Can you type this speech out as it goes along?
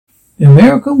The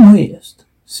American West.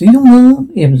 Season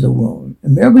 1, Episode 1.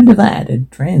 American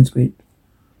Divided. Transcript.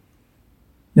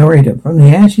 Narrator. From the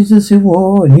ashes of the Civil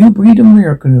War, a new breed of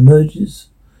American emerges,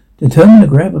 determined to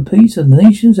grab a piece of the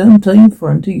nation's untamed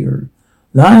frontier.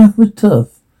 Life was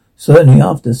tough, certainly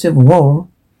after the Civil War.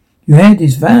 You had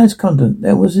this vast continent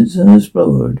that was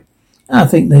unexplored. I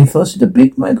think they fostered a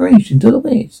big migration to the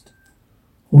west.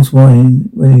 Horse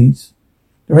ways.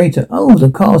 Narrator. Over the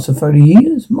course of 30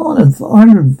 years, more than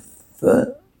 400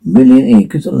 million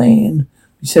acres of land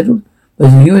we settled,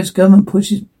 as the U.S. government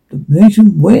pushes the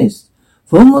nation west.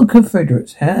 Former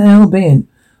Confederates, hell-bent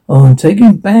on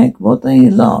taking back what they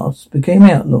had lost, became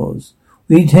outlaws.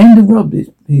 We intend to rob this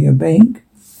here bank.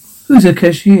 Who's a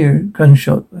cashier?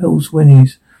 Gunshot. Hills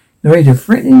Winnie's. Narrator.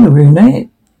 Threatening to reenact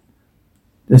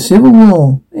the Civil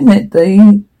War. In that day,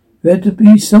 you had to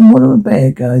be somewhat of a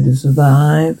bad guy to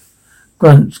survive.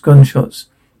 Grunts. Gunshots.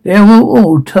 They were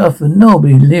all tough and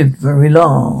nobody lived very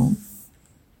long.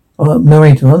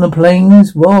 Narrator. On the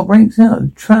plains, war breaks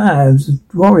out. Tribes of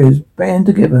warriors band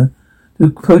together to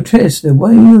protest their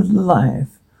way of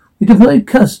life. We deployed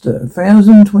Custer,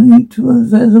 1,022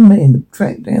 men to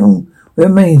track down the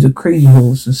remains of Crazy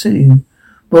Horse and Sitting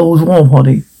Bull's war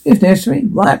party. If necessary,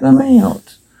 wipe them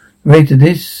out. Narrator.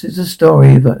 This is a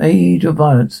story of an age of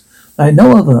violence like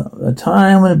no other. A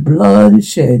time when blood is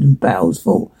shed and battles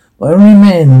fought by only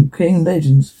men and king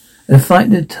legends, and a fight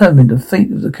determined the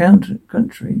fate of the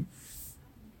country.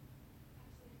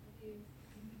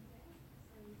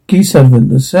 Keith Sullivan.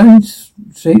 The South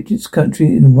shaped its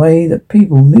country in a way that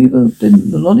people neither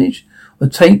didn't acknowledge or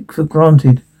take for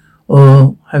granted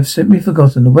or have simply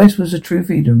forgotten. The West was a true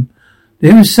freedom.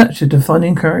 There is such a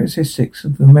defining characteristics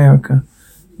of America.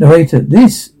 Narrator.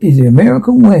 This is the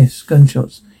American West.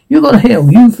 Gunshots. You got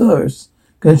hell, you first.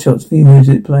 Gunshots. Theme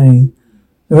music playing.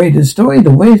 Narrator. The story of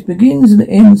the West begins at the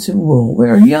end of the Civil War,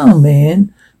 where a young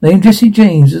man named Jesse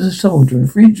James is a soldier in a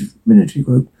French military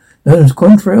group known as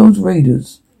Quantrill's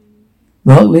Raiders.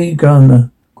 Mark Lee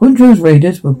Garner. Quantrill's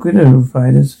Raiders were guerrilla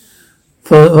fighters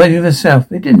for the South.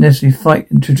 They didn't necessarily fight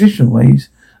in traditional ways.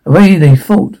 The way they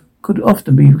fought could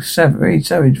often be very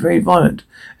savage, very violent.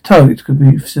 Targets could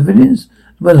be civilians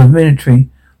as well as military.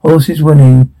 Horses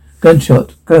winning.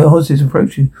 Gunshot. Horses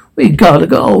approaching. We gotta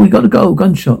go.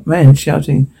 Gunshot. Man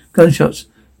shouting. Gunshots.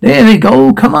 There they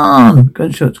go. Come on.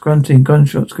 Gunshots grunting.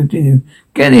 Gunshots continue.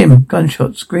 Get him.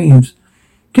 Gunshot screams.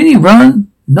 Can he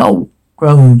run? No.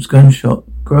 Groans. Gunshot.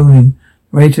 Groaning.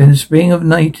 Later in the spring of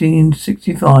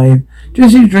 1965,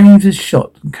 Jesse James is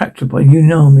shot and captured by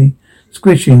Union Army.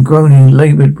 Squishing, groaning,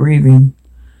 laboured breathing.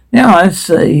 Now I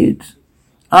say it.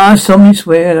 I solemnly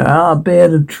swear that I bear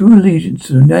the true allegiance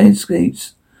to the United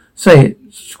States. Say it,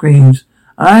 screams.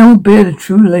 I will bear the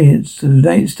true allegiance to the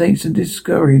United States and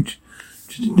discourage.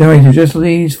 Narrator. Jesse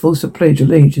Lee's forced to pledge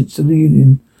allegiance to the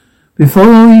Union.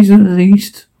 Before he's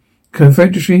released,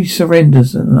 Confederacy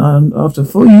surrenders, and after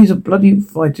 4 years of bloody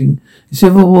fighting, the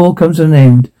Civil War comes to an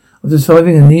end. After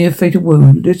surviving a near-fatal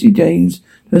wound, Jesse James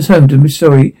goes home to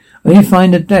Missouri, only to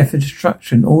find the death and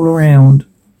destruction all around.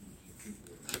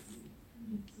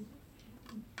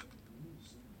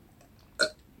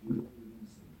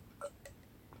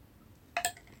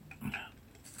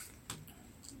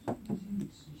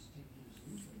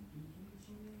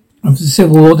 After the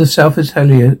Civil War, the South is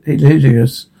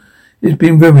hilarious. It's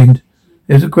been ruined.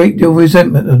 There's a great deal of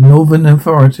resentment of Northern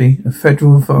authority, of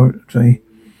federal authority.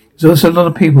 There's also a lot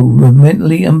of people who are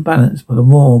mentally unbalanced by the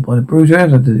war, by the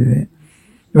brutality of it.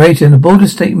 Narrator. In the border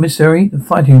state of Missouri, the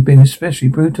fighting has been especially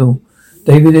brutal.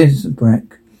 David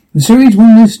Esbrack. Missouri is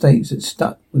one of those states that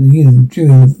stuck with the Union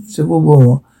during the Civil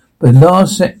War, but large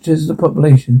sectors of the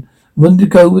population wanted to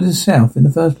go with the South in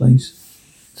the first place.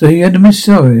 So you had the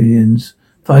Missourians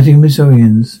fighting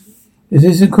Missourians. Is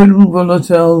this incredible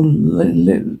volatile,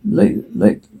 literally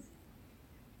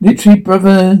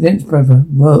brother against brother?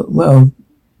 Well,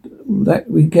 that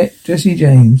we get Jesse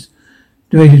James.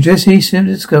 Director Jesse soon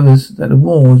discovers that the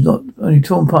war has not only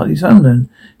torn apart his homeland,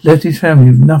 it left his family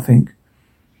with nothing.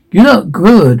 You look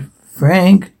good,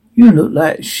 Frank. You look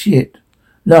like shit.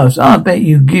 Loves, I bet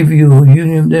you give your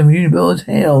Union bills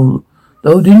hell,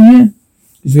 though, didn't you?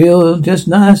 You feel just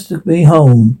nice to be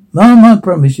home. Mom, I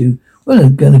promise you, we're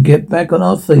gonna get back on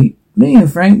our feet. Me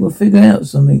and Frank will figure out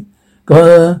something.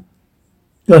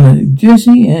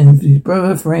 Jesse and his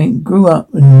brother Frank grew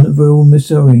up in rural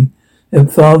Missouri. Their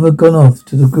father gone off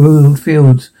to the gold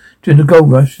fields during the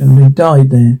gold rush and they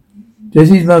died there.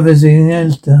 Jesse's mother,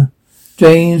 Zenelta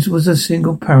James, was a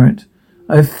single parent.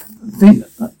 I think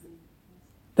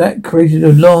that created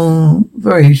a long,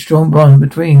 very strong bond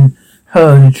between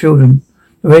her and the children.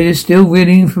 The Raider's still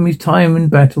reeling from his time in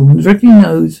battle, and directly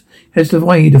knows he has the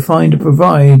way to find and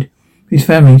provide for his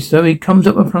family. So he comes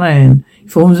up with a plan. He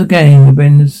forms a gang of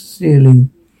Ben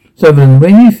Stealing. Sutherland,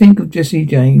 when you think of Jesse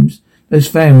James, those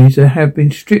families that have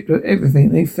been stripped of everything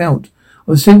they felt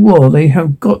of the Civil War, they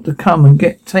have got to come and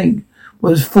take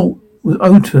what was fought was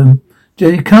owed to them.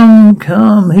 Jesse,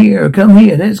 come here,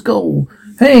 let's go.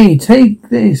 Hey, take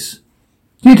this.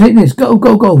 You take this. Go.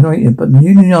 Narrator. But the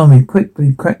Union Army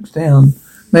quickly cracks down.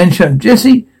 Men shout,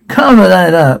 Jesse, cover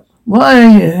that up. How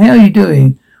are you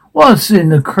doing? What's in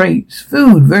the crates?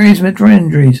 Food, various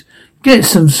medrenderies. Get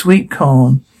some sweet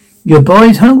corn. Your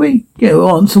boys hungry? Get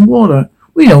on some water.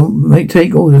 We don't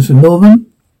take orders from Northern.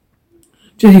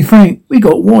 Jesse, Frank, we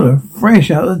got water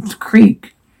fresh out of the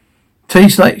creek.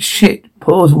 Tastes like shit.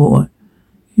 Pours water.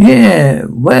 Yeah,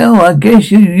 well, I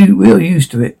guess we're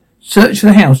used to it. Search for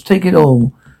the house, take it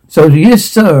all. Soldier, yes,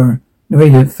 sir.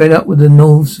 Narrator, fed up with the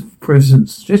North's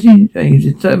presence. Jesse James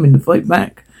determined to fight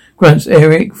back. Grunts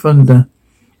Eric Thunder.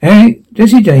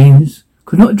 Jesse James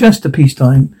could not adjust to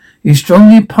peacetime. He was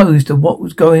strongly opposed to what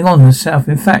was going on in the South.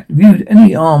 In fact, viewed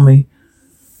the army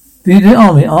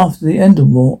after the end of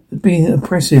the war as being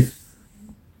oppressive.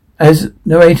 As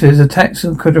narrators attacks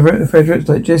on Confederates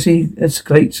like Jesse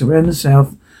escalates around the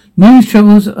South, news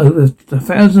travels over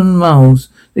 1,000 miles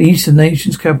the eastern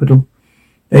nation's capital.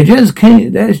 They just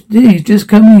came. He's just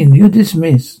come in. You're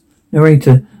dismissed.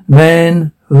 Narrator, a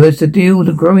man who has to deal with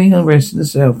the growing unrest in the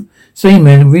South. Same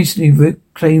man recently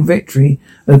claimed victory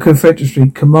of the Confederacy,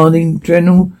 commanding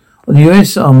general of the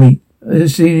U.S. Army,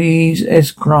 Ulysses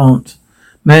S. Grant.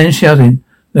 Man shouting.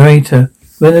 Narrator,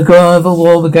 when the Civil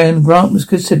War began, Grant was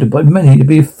considered by many to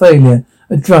be a failure,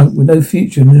 a drunk with no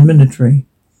future in the military.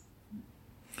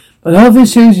 But after a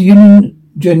series of Union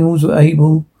generals were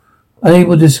unable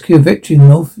to secure victory in the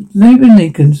North, Abraham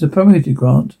Lincoln promoted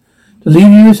Grant to lead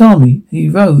the U.S. Army. He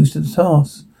rose to the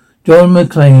task. John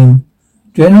McClane.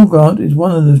 General Grant is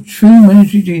one of the true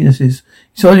military geniuses.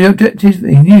 He saw the objectives, but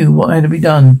he knew what had to be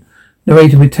done.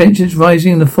 Narrator, with tensions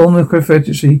rising in the former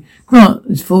Confederacy, Grant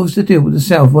is forced to deal with the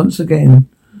South once again.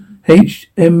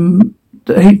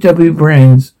 H.W.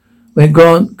 Brands. When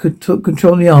Grant took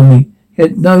control of the army, he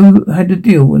had to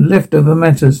deal with leftover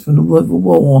matters from the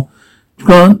war.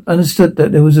 Grant understood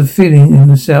that there was a feeling in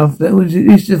the South that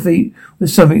his defeat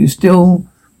was something that still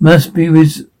must be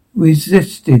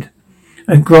resisted,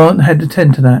 and had to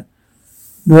tend to that.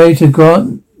 Narrator,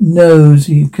 Grant knows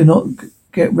he cannot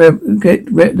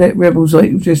let rebels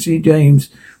like Jesse James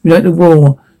unite the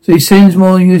war, so he sends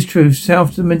more U.S. troops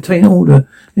south to maintain order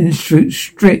in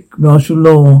strict martial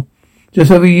law.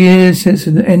 Just over a year since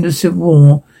the end of the Civil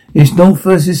War, it's North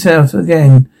versus South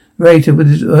again. Narrator, with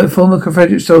his former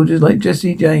Confederate soldiers like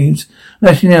Jesse James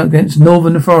lashing out against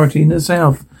Northern authority in the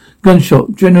South.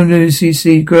 Gunshot. General Ulysses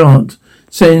S. Grant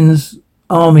sends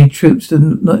army troops to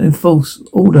enforce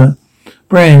order.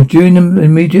 Brand, during the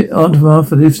immediate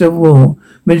aftermath of the Civil War,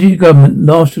 military government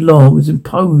martial law was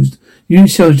imposed. Union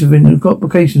soldiers have been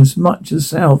complications much as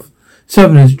South.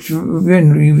 Southerners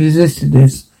generally resisted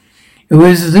this. It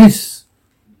was this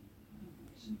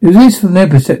from their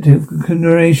perspective, a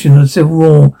continuation of the Civil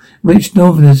War, in which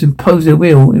Northerners imposed their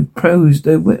will, imposed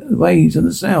their ways on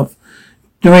the South.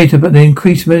 Narrator, but the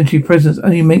increased military presence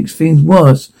only makes things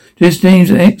worse. Just names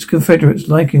and ex-Confederates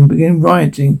like him begin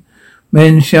rioting.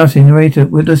 Men shouting. Narrator,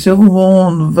 with the Civil War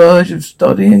on the verge of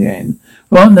starting again,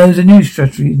 Grant knows a new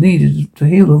strategy is needed to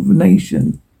heal the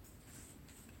nation.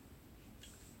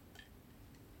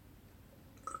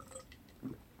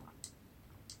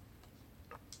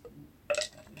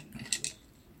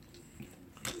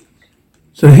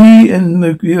 So he and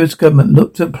the U.S. government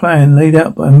looked at a plan laid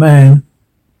out by a man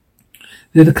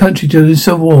who led the country to the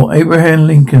Civil War, Abraham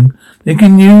Lincoln.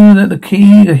 Lincoln knew that the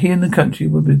key to healing the country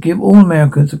would be to give all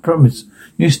Americans a promise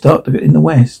new start in the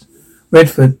West.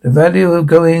 Redford, the value of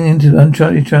going into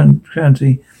uncharted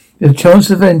country is a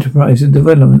chance of enterprise and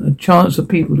development, a chance for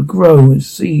people to grow and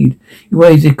seed in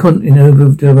ways they couldn't in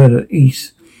overdeveloped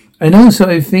East. And also,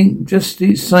 I think, just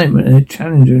the excitement and the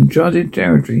challenge of uncharted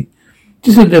territory.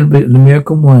 Just a little bit of the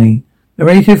American way.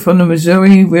 Narrated from the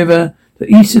Missouri River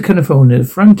to east of California, the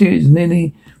frontier is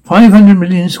nearly 500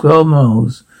 million square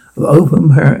miles of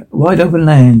wide open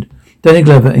land. Danny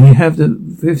Glover, and you have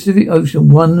the Pacific Ocean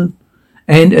one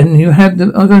end, and you have the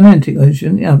Atlantic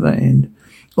Ocean the other end.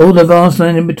 All the vast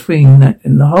land in between that,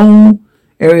 and the whole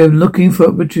area looking for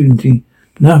opportunity,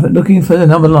 looking for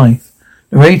another life.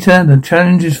 Narrator, the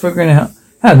challenge is figuring out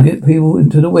how to get people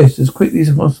into the West as quickly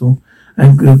as possible.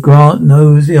 And Grant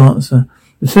knows the answer.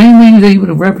 The same way he was able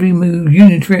to rapidly move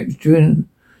Union troops during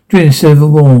the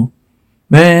Civil War.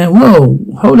 Man, whoa,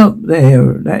 hold up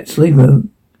there, that sleeper.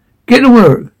 Get to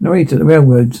work. Narrator, the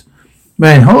railroads.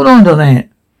 Man, hold on to that.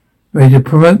 Narrator,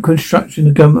 promote construction.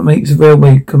 The government makes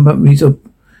railway companies up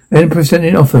and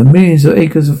presented offer millions of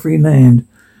acres of free land.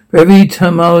 For every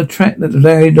 10-mile track that the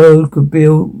railroad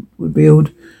would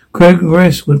build,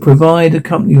 Congress would provide a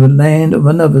company with land of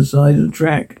another side of the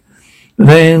track. The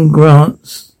land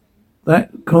grants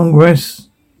that Congress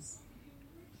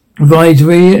provides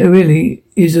really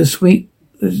is a sweet,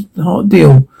 hot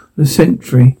deal of the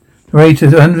century. Narrator,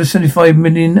 175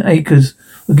 million acres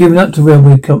were given up to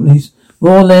railway companies.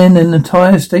 More land than the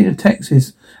entire state of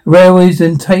Texas. Railways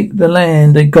then take the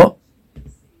land they got.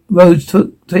 Roads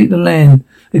take the land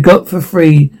they got for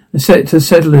free and sell it to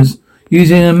settlers.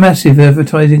 Using a massive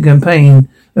advertising campaign,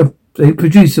 they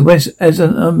produce the West as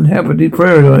an uninhabited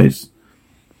paradise.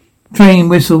 Train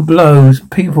whistle blows.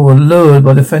 People are lured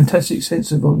by the fantastic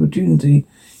sense of opportunity.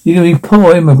 You can be a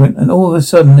poor immigrant and all of a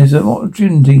sudden there's an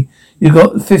opportunity. You've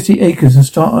got 50 acres and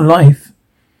start a life.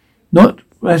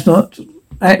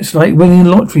 Acts like winning the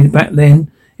lottery back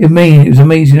then. It was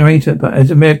amazing, narrator, but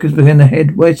as Americans began to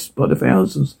head west by the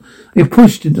thousands, they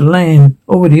pushed into land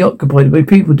already occupied by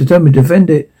people determined to defend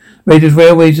it. Raiders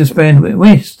railways expand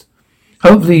west.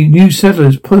 Hopefully new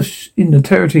settlers push in the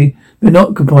territory been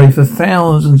occupied for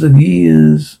thousands of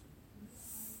years.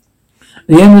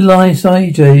 The end of the Ice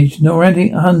Age,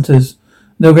 nomadic hunters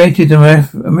navigated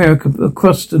America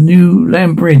across the new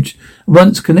land bridge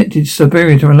once connected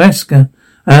Siberia to Alaska.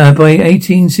 By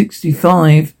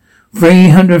 1865,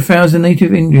 300,000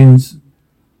 Native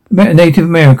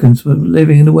Americans were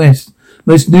living in the West.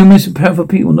 Most numerous and powerful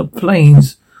people on the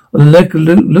plains of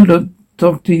the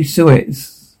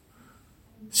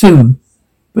Sioux,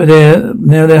 but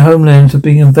now their homelands are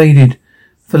being invaded.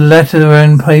 For the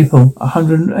Lateran people,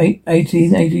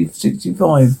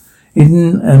 1865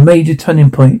 in a major turning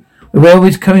point. The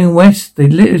railways coming west,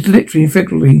 literally and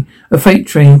figuratively, a freight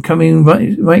train coming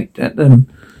right at them.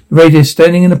 The raider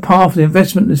standing in the path of the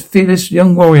investment, this fearless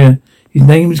young warrior. His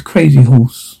name is Crazy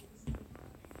Horse.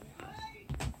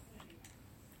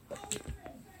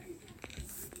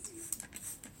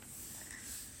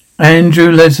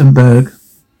 Andrew Lesenberg.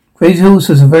 Crazy Horse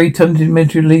was a very talented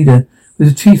military leader,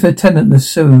 was a chief lieutenant of the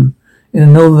Sioux in the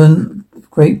northern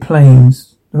Great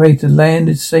Plains. Narrator, land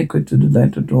is sacred to the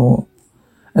Labrador.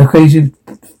 And Crazy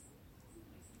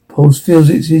Horse feels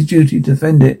it's his duty to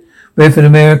defend it. Where for the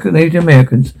Native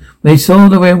Americans, when they saw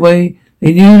the railway,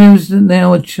 they knew there was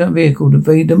now a vehicle to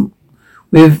invade them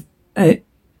with, and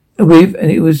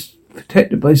it was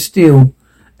protected by steel,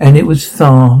 and it was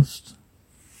fast.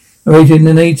 Narrated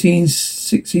in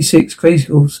 1866, Crazy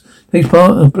Horse takes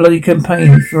part in a bloody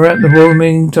campaign throughout the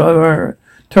Roman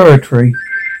territory.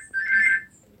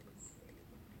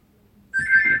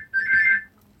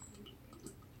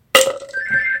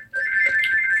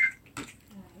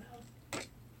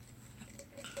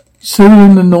 Soon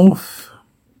in the north,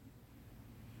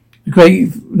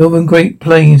 the northern Great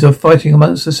Plains are fighting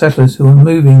amongst the settlers who are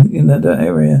moving in that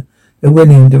area. They're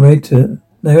winning. Narrator,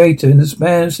 in the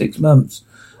span of 6 months,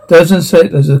 dozens of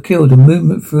settlers are killed and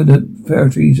movement through the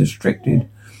territory is restricted.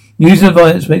 News of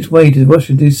violence makes way to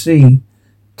Washington, D.C.,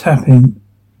 tapping,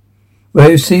 where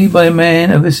it was received by a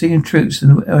man overseeing troops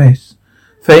in the West.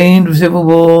 Famed Civil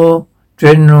War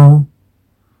General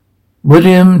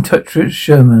William Tutridge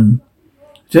Sherman.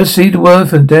 Just see the word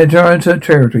from Dejato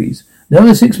territories.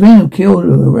 Another 6 men killed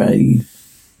in a raid.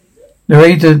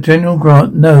 Narrator General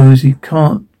Grant knows he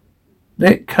can't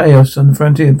let chaos on the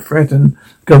frontier threaten the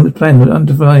government's plan of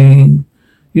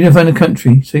unifying the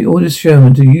country, so he orders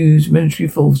Sherman to use military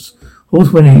force, horse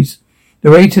whinnies.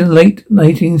 Narrator in late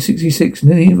 1966,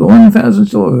 nearly 1,000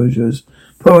 soldiers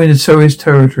pouring into Surrey's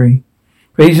territory.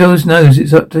 Bezos knows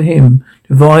it's up to him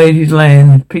to divide his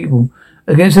land and people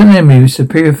against an enemy with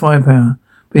superior firepower.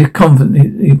 But he's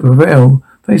confident he prevail.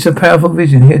 Face a powerful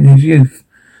vision he had in his youth.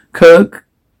 Carl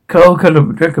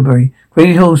Druckerberry,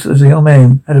 Crazy Horse as a young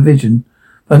man, had a vision.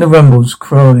 Thunder rumbles,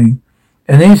 crawling.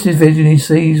 And in his vision he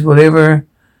sees whatever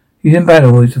he's in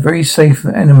battle with, a very safe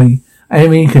enemy.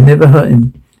 Enemy can never hurt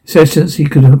him. In essence, he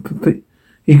could be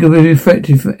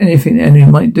effective for anything the enemy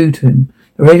might do to him.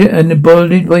 The raider and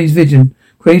embodied by his vision,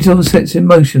 Crazy Horse sets in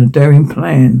motion a daring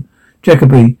plan.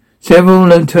 Jacoby, several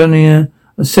Latonia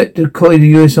are set to deploy the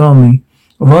U.S. Army.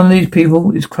 And one of these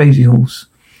people is Crazy Horse.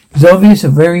 It's obvious a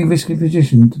very risky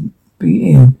position to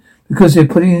be in because they're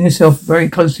putting themselves very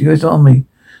close to the U.S. Army.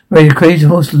 The Crazy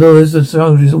Horse lures the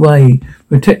soldiers away,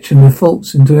 protection with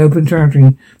faults into open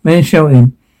territory. Men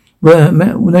shouting.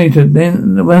 Later,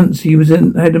 then once he was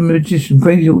had a magician,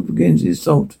 Crazy Horse begins his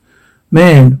assault.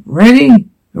 Man, ready?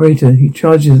 Narrator, he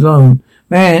charges alone.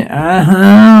 Man,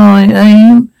 I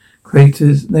aim.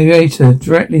 Narrator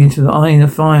directly into the line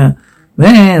of fire.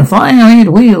 Man, fire at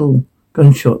will.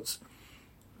 Gunshots.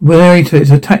 Narrator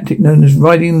is a tactic known as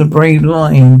riding the brave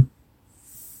line.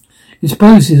 It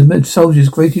supposes a soldier's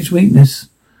greatest weakness.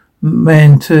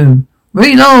 Man 2.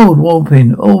 Reload!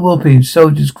 Whooping. All whooping.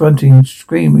 Soldiers grunting,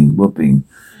 screaming, whooping.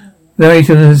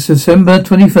 Narrator on December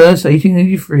 21st,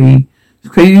 1883.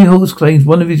 Crazy Horse claims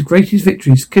one of his greatest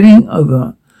victories, killing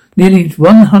over nearly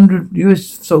 100 US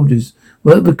soldiers.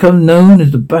 What become known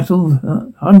as the Battle of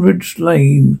 100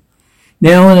 Slain.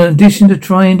 Now, in addition to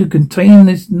trying to contain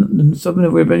this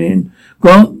Southern rebellion,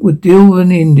 Grant would deal with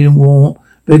an Indian war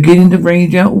beginning to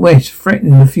rage out west,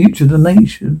 threatening the future of the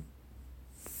nation.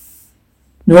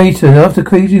 Narrator, after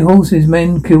Crazy Horse's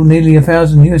men killed nearly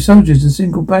 1,000 US soldiers in a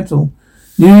single battle,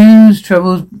 news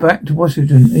travels back to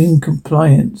Washington in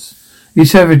compliance.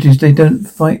 These savages, they don't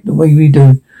fight the way we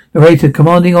do. Narrator,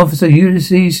 Commanding Officer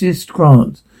Ulysses S.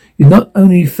 Grant is not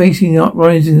only facing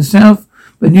uprisings in the south,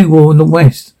 but new war in the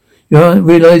west. He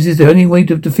realizes the only way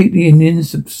to defeat the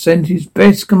Indians is to send his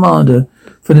best commander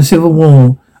for the Civil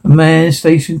War, a man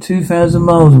stationed 2,000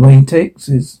 miles away in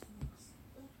Texas,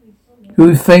 who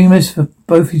is famous for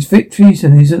both his victories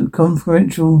and his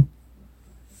confidential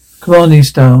commanding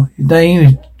style. His name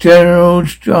is General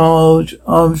George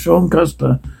Armstrong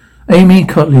Custer. Amy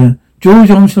Collier. George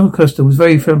Armstrong Custer was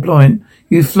very flamboyant.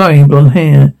 He had flowing blonde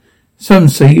hair. Some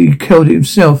say he killed it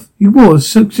himself. He wore a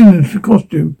signature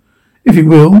costume, if you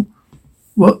will.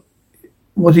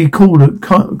 What he called a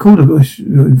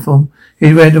uniform.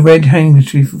 He wore a red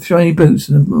handkerchief, shiny boots,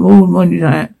 and a old-minded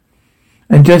hat,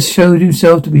 and just showed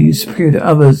himself to be superior to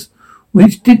others. Where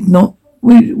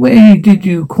did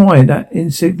you acquire that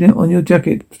insignia on your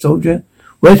jacket, soldier?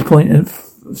 West Point,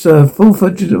 sir, full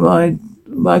fledged of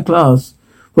my class.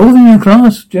 Both in your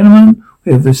class, gentlemen,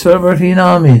 we have the celebrity in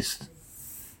our midst.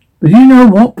 But you know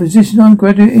what position I'm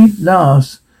graduated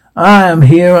last? I am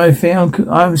here, I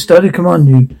am studied command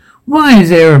you. Why is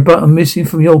there a button missing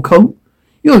from your coat?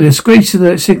 You're a disgrace to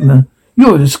the Sigma.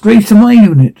 You're a disgrace to my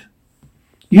unit.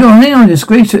 You are now a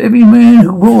disgrace to every man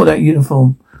who wore that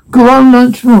uniform. Go on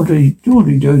lunch, Jody.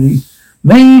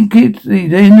 Make it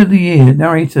the end of the year.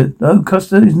 Narrator, though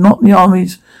Custer is not the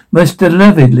Army's most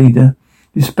beloved leader,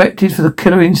 respected for the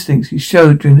killer instincts he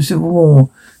showed during the Civil War.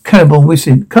 Cannonball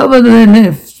whistling, cover their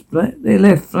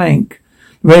left flank.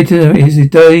 Narrator is the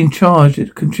day in charge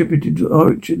that contributed to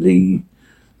Archer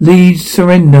Lee's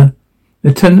surrender.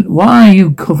 Lieutenant, why are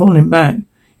you falling back?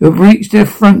 You've reached their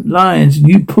front lines and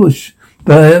you push.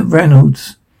 Burt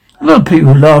Reynolds. A lot of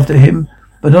people laughed at him,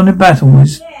 but on the battle,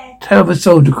 his tale of a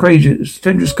soldier, courageous,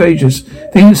 thing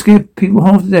that scared people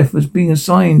half to death was being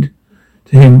assigned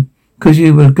to him, because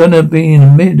you were gonna be in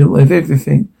the middle of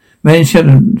everything. Man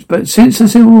shouted, but since the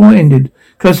Civil War ended,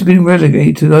 Custer had been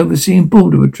relegated to overseeing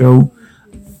border patrol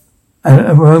at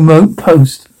a remote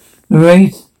post.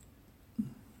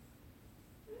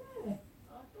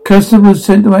 Custer was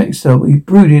sent to Axel. He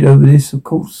brooded over this, of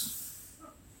course.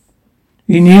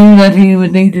 He knew that he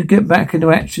would need to get back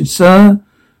into action, sir.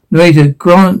 Narrator,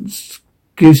 Grant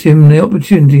gives him the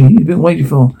opportunity he's been waiting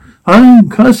for.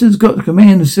 Custer's got the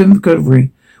command of 7th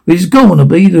Cavalry, which is going to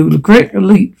be the correct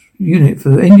elite unit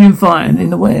for Indian fighting in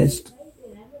the West.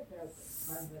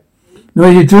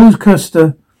 Narrator, George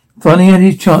Custer finally had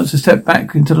his chance to step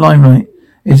back into limelight.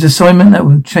 It's an assignment that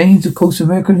would change the course of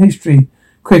American history.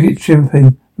 Cricket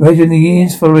tripping. Narrator, in the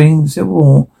years following the Civil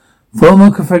War,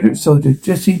 former Confederate soldier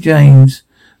Jesse James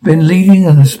been leading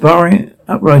an aspiring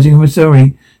uprising in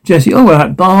Missouri. Jesse, all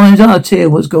right, boys, I'll tell you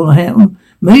what's going to happen.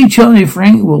 Me, Charlie,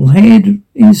 Frank will head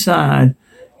inside.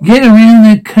 Get around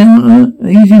that counter,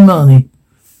 easy money.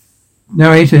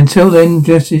 Narrator, until then,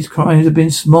 Jesse's crimes have been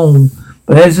small,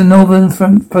 but as the Northern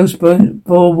Front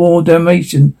post-war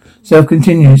Dalmatian self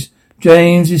continues,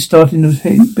 James is starting to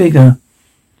think bigger.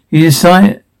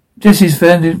 Jesse's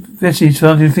starting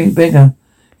to think bigger.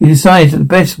 He decides that the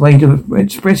best way to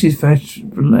express his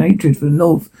hatred for the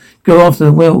North, go after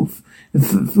the wealth.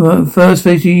 The first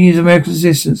 50 years of American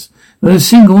resistance, not a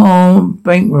single armed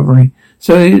bank robbery.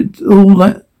 So all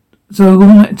that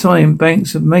time,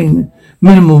 banks have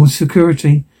minimal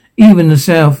security. Even the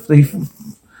South, they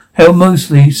held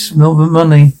mostly small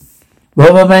money.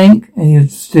 Rob a bank, and you're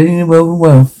stealing the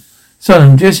wealth.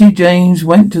 Son, Jesse James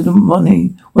went to the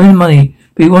money, but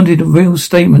he wanted a real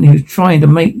statement. He was trying to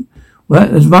make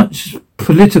as much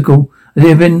political as it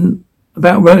had been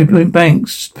about robbing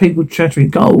banks, people chattering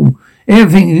gold,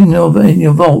 everything in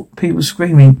your vault, people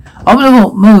screaming, open the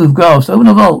vault, move, Grass, open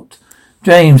the vault.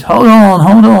 James, hold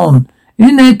on.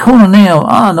 In that corner now,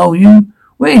 I know you.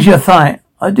 Where's your fight?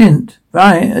 I didn't.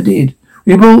 Right, I did.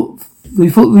 We fought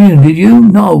for you, did you?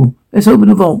 No. Let's open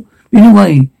the vault. Be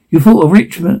away. You fought at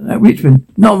Richmond.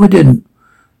 No, we didn't.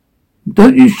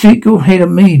 Don't you shake your head at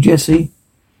me, Jesse.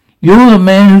 You're the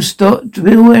man who stopped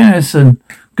Bill Harrison,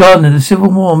 Gardner, the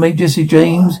Civil War, made Jesse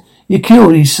James. He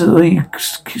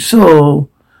saw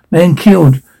men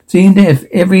killed, seeing death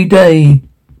every day.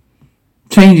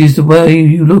 Changes the way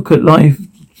you look at life.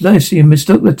 Jesse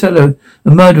mistook the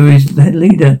murderer of his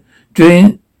leader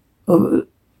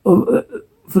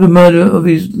for the murder of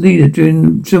his leader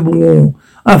during the Civil War.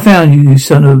 I found you, you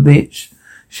son of a bitch.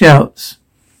 Shouts.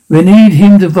 We need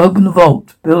him to open the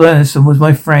vault. Bill Anderson was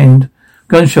my friend.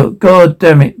 Gunshot. God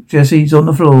damn it. Jesse's on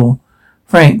the floor.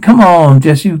 Frank, come on,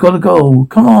 Jesse, you've got to go.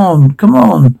 Come on.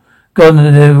 Gun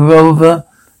and the revolver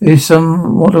is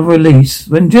somewhat of a release.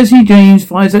 When Jesse James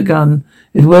fires a gun,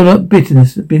 his well-up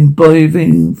bitterness had been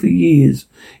boiling for years.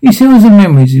 He still has the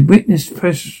memories he witnessed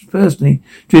personally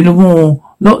during the war.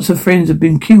 Lots of friends have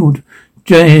been killed.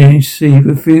 Jesse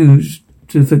refused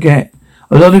to forget.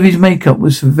 A lot of his makeup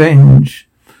was revenge.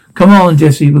 Come on,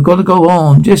 Jesse, we've got to go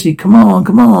on. Jesse, come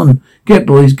on. Get,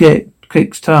 boys, get.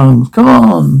 Clicks tongues.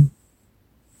 Come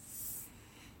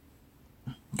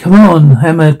on,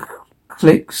 hammer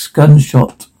clicks,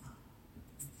 gunshot.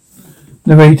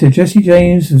 Narrator, Jesse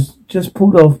James has just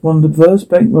pulled off one of the worst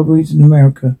bank robberies in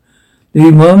America,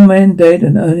 leaving one man dead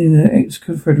and earning the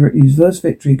ex-Confederate his first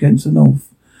victory against the North.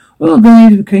 All the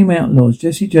guys became outlaws,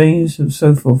 Jesse James and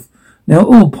so forth, now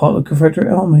all part of the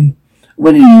Confederate Army.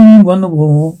 When the Union won the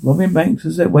war, robbing banks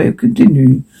was their way of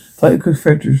continuing to fight the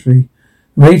Confederacy.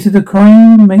 The rate of the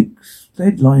crime makes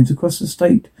headlines across the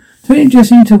state, turning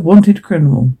Jesse into a wanted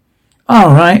criminal. All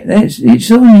right,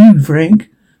 it's on you, Frank.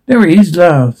 There he is,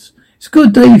 laughs. It's a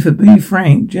good day for B.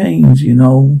 Frank James, you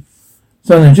know.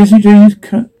 So Jesse James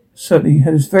certainly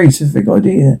had a very specific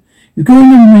idea. He was going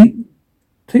to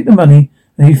take the money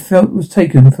that he felt was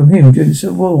taken from him during the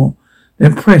Civil War.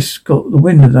 The press got the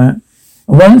wind of that.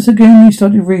 And once again he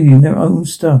started reading their own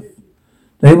stuff.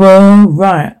 They were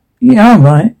right. Yeah, I'm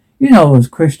right. You know I was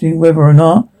questioning whether or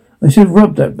not I should have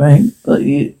robbed that bank, but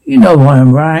you know why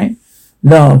I'm right.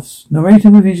 Laughs.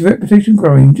 Narrator with his reputation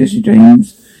growing, Jesse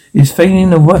James is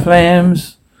feigning the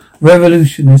Flames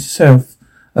revolution in the South.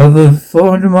 Over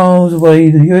 400 miles away,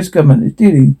 the U.S. government is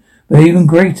dealing with an even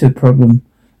greater problem.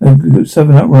 A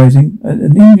southern uprising. As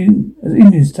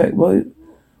Indians attack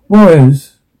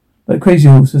warriors like crazy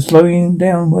horses, slowing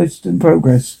down Western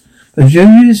progress. But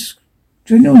General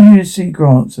Ulysses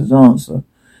Grant says answer.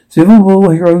 Civil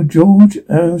War hero George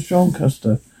Armstrong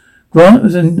Custer. Grant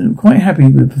was quite happy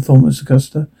with the performance of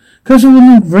Custer. Custer was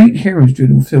one of the great heroes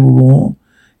during the Civil War.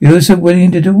 He was also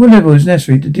willing to do whatever was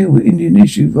necessary to deal with Indian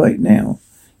issues right now.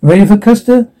 Ready for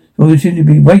Custer? He would seem to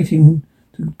be waiting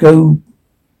to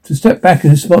step back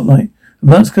in the spotlight. For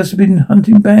months Custer had been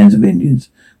hunting bands of Indians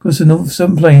across the north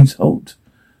Southern Plains. Halt.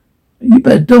 You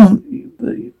better don't.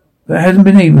 But hasn't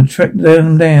been able to track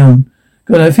them down.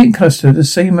 God, I think Custer had the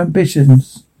same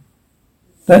ambitions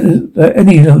that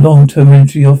any long-term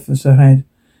military officer had.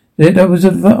 That was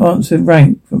advancing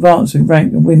rank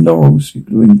and win laurels,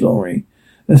 win glory.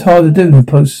 It's hard to do in the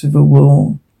post-Civil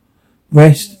War.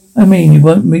 Rest? I mean, you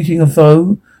weren't meeting a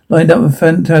foe, lined up with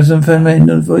phantasm men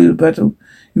on the field of battle.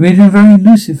 You made a very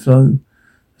elusive foe.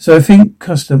 So I think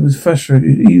Custer was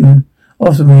frustrated even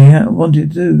after what he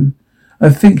wanted to do. I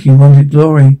think he wanted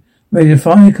glory. Ready to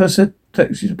finally Custer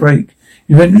takes his break.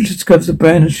 He eventually discovers a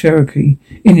band of Cherokee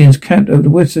Indians camped over the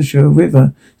Worcestershire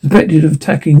River, suspected of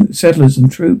attacking settlers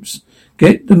and troops.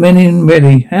 Get the men in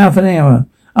ready. Half an hour.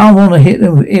 I want to hit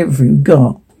them with everything we've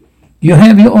got. You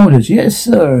have your orders. Yes,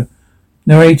 sir.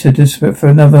 Narrator, desperate for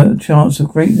another chance of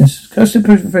greatness. Custer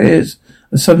prepares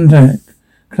a sudden attack.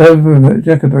 Clover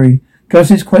Jacoberry.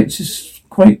 Custer is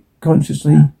quite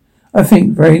consciously, I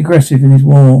think, very aggressive in his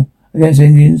war against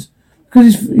Indians,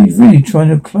 because he's really trying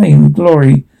to claim the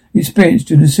glory he experienced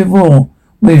during the Civil War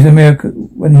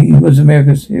when he was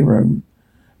America's hero.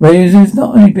 It has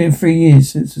not only been 3 years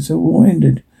since the Civil War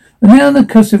ended, but now the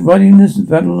Custer riding this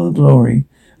battle of glory,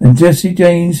 and Jesse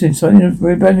James inciting a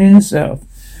rebellion in the South.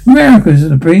 America is at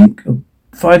the brink of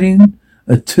fighting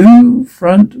a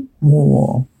two-front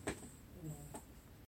war.